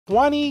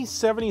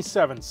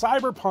2077,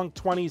 Cyberpunk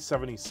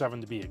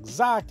 2077 to be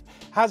exact,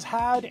 has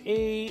had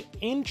a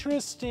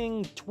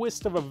interesting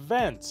twist of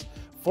events.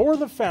 For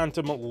the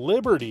Phantom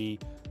Liberty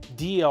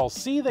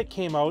DLC that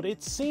came out,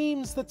 it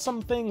seems that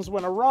some things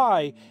went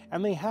awry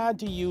and they had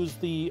to use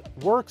the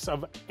works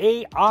of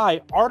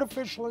AI,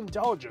 artificial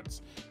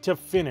intelligence, to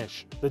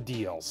finish the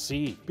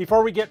DLC.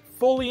 Before we get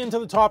fully into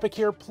the topic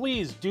here,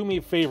 please do me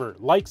a favor,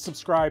 like,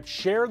 subscribe,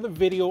 share the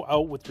video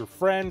out with your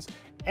friends,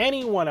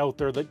 anyone out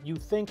there that you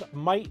think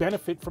might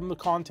benefit from the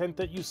content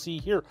that you see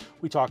here.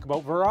 We talk about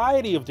a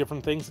variety of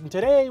different things, and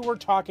today we're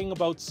talking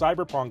about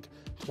Cyberpunk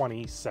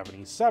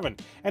 2077.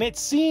 And it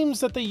seems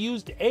that they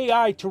used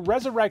AI to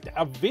resurrect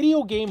a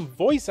video game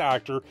voice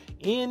actor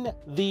in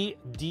the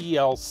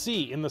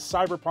DLC, in the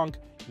Cyberpunk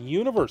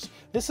universe.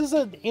 This is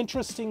an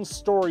interesting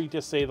story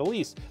to say the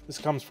least. This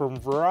comes from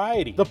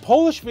Variety. The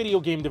Polish video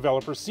game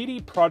developer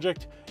CD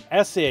Projekt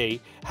SA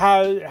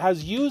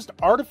has used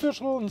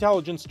artificial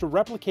intelligence to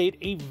replicate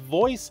a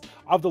voice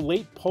of the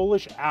late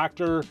Polish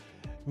actor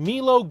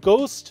Milo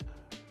Ghost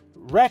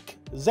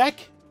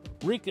Rekizet.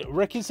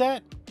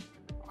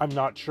 I'm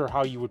not sure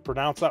how you would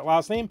pronounce that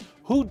last name,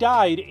 who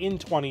died in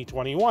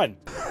 2021.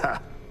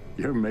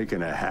 You're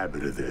making a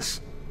habit of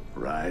this,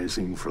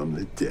 rising from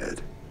the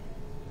dead.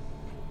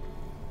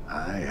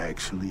 I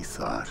actually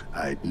thought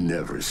I'd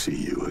never see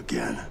you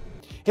again.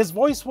 His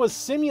voice was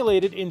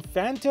simulated in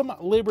Phantom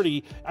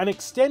Liberty, an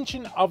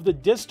extension of the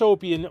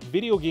dystopian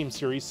video game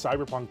series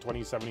Cyberpunk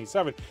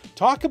 2077.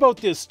 Talk about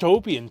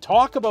dystopian,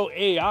 talk about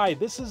AI.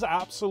 This is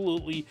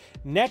absolutely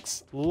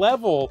next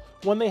level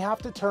when they have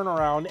to turn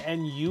around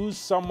and use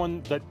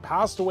someone that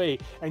passed away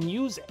and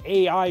use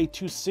AI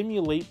to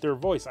simulate their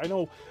voice. I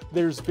know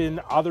there's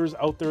been others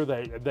out there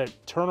that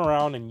turn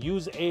around and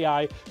use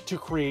AI to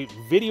create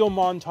video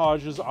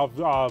montages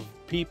of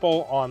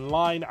people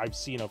online. I've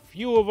seen a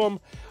few of them.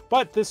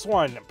 But this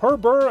one, per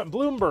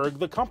Bloomberg,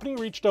 the company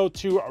reached out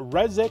to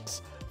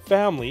Rezik's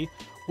family,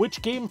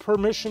 which gave him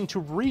permission to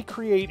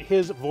recreate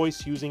his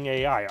voice using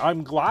AI.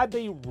 I'm glad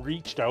they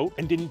reached out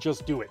and didn't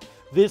just do it.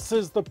 This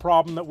is the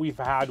problem that we've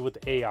had with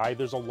AI.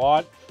 There's a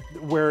lot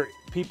where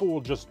people will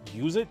just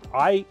use it.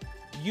 I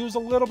use a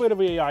little bit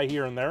of AI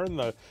here and there,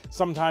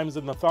 sometimes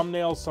in the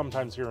thumbnails,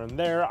 sometimes here and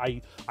there.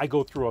 I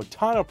go through a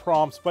ton of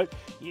prompts, but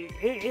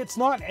it's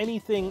not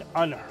anything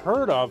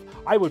unheard of.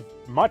 I would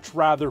much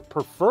rather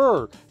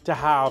prefer to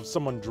have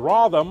someone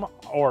draw them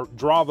or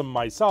draw them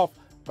myself,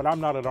 but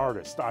I'm not an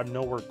artist. I'm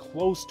nowhere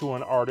close to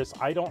an artist.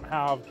 I don't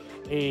have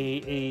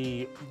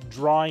a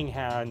drawing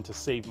hand to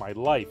save my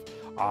life.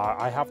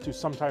 I have to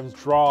sometimes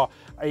draw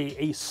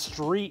a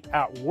street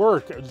at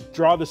work,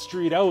 draw the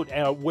street out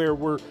where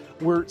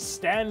we're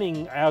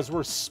standing as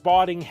we're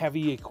spotting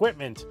heavy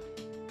equipment.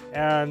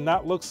 And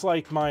that looks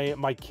like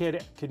my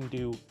kid can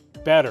do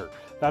better.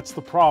 That's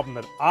the problem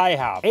that I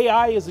have.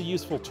 AI is a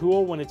useful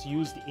tool when it's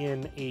used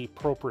in an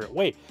appropriate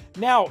way.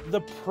 Now,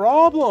 the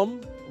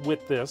problem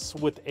with this,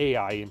 with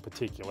AI in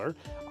particular,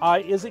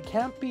 is it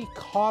can't be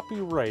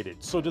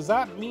copyrighted. So does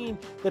that mean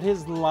that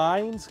his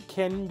lines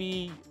can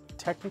be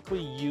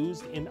technically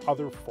used in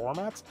other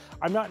formats?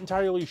 I'm not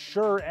entirely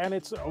sure, and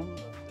it's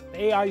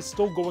AI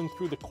still going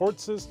through the court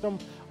system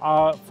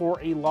for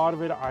a lot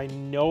of it. I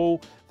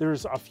know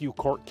there's a few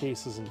court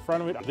cases in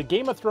front of it. The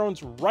Game of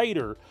Thrones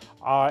writer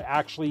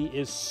actually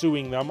is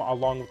suing them,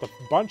 along with a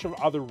bunch of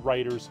other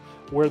writers,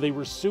 where they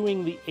were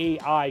suing the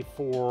AI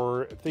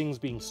for things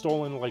being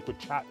stolen, like with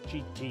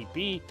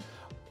ChatGPT.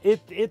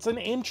 It's an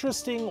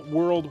interesting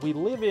world we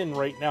live in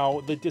right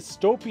now. The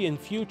dystopian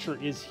future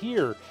is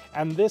here,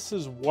 and this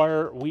is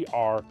where we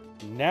are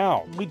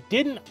now. We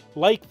didn't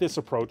like this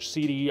approach.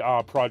 CD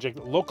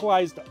Projekt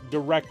localized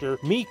director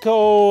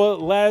Miko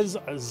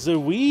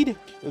Zaweid,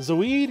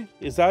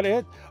 is that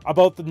it?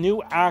 About the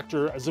new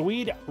actor,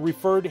 Zaweid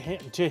referred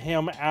to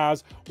him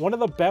as one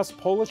of the best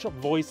Polish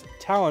voice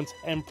talents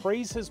and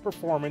praised his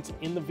performance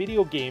in the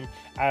video game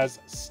as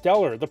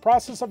stellar. The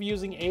process of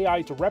using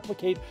AI to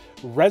replicate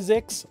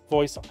Rezik's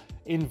voice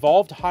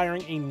involved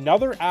hiring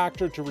another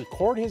actor to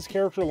record his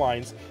character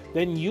lines,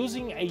 then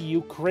using a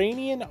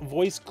Ukrainian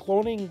voice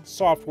cloning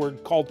software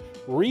called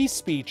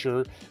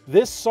Respeecher.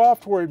 This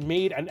software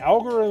made an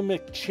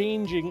algorithmic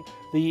changing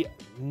the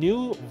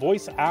new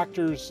voice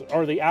actors,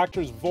 or the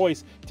actor's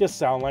voice, to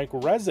sound like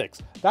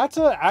Rezik's. That's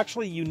a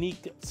actually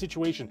unique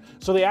situation.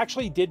 So they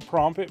actually did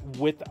prompt it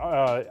with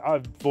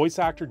a voice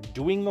actor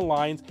doing the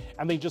lines,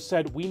 and they just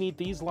said, we need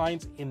these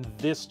lines in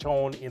this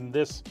tone, in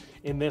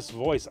this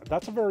voice.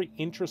 That's a very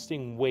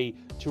interesting way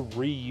to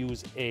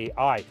reuse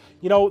AI.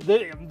 You know,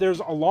 there's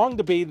a long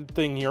debated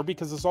thing here,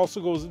 because this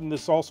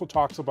also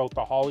talks about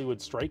the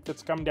Hollywood strike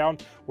that's come down,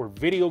 where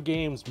video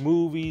games,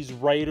 movies,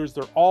 writers,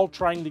 they're all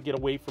trying to get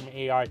away from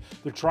AI.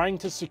 They're They're trying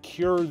to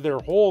secure their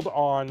hold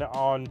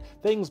on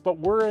things, but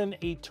we're in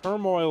a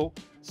turmoil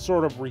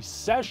sort of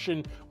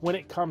recession when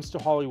it comes to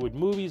Hollywood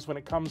movies, when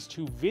it comes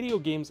to video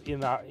games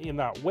in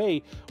that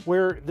way,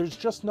 where there's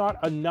just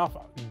not enough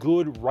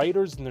good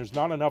writers and there's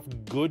not enough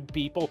good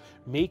people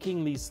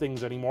making these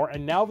things anymore.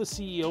 And now the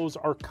CEOs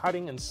are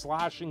cutting and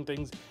slashing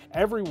things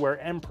everywhere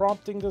and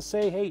prompting to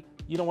say, hey,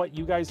 you know what,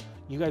 you guys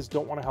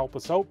don't want to help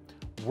us out.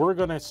 We're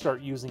going to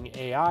start using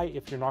AI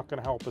if you're not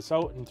going to help us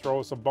out and throw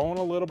us a bone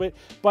a little bit.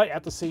 But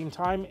at the same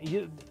time,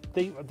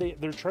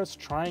 they're just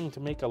trying to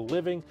make a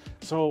living.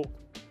 So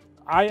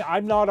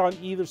I'm not on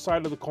either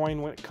side of the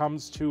coin when it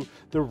comes to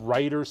the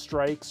writer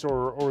strikes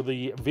or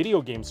the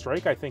video game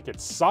strike. I think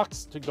it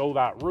sucks to go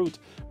that route.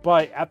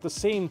 But at the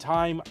same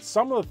time,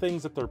 some of the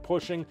things that they're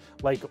pushing,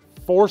 like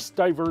forced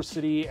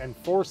diversity and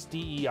forced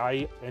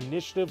DEI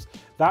initiatives,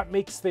 that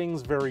makes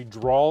things very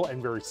droll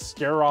and very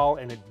sterile,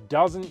 and it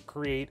doesn't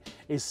create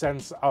a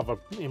sense of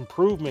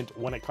improvement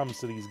when it comes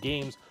to these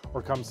games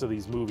or comes to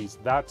these movies.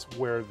 That's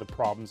where the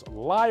problems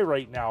lie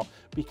right now,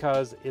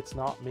 because it's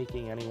not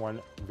making anyone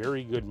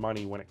very good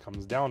money when it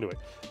comes down to it.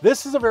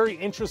 This is a very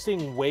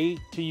interesting way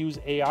to use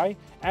AI,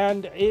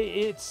 and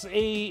it's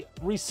a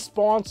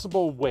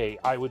responsible way,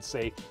 I would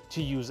say,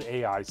 to use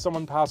AI.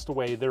 Someone passed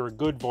away, they're a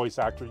good voice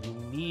actor, you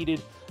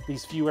needed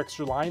these few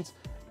extra lines.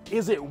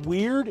 Is it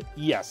weird?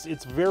 Yes,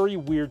 it's very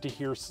weird to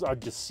hear a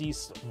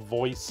deceased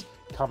voice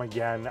come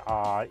again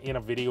in a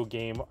video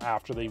game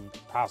after they've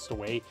passed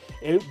away.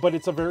 But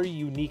it's a very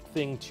unique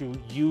thing to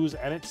use,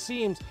 and it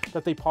seems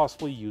that they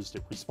possibly used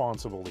it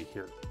responsibly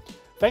here.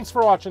 Thanks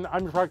for watching.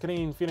 I'm your proud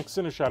Canadian Phoenix,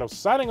 Cindershadow,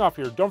 signing off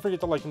here. Don't forget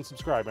to like and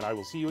subscribe, and I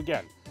will see you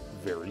again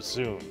very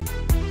soon.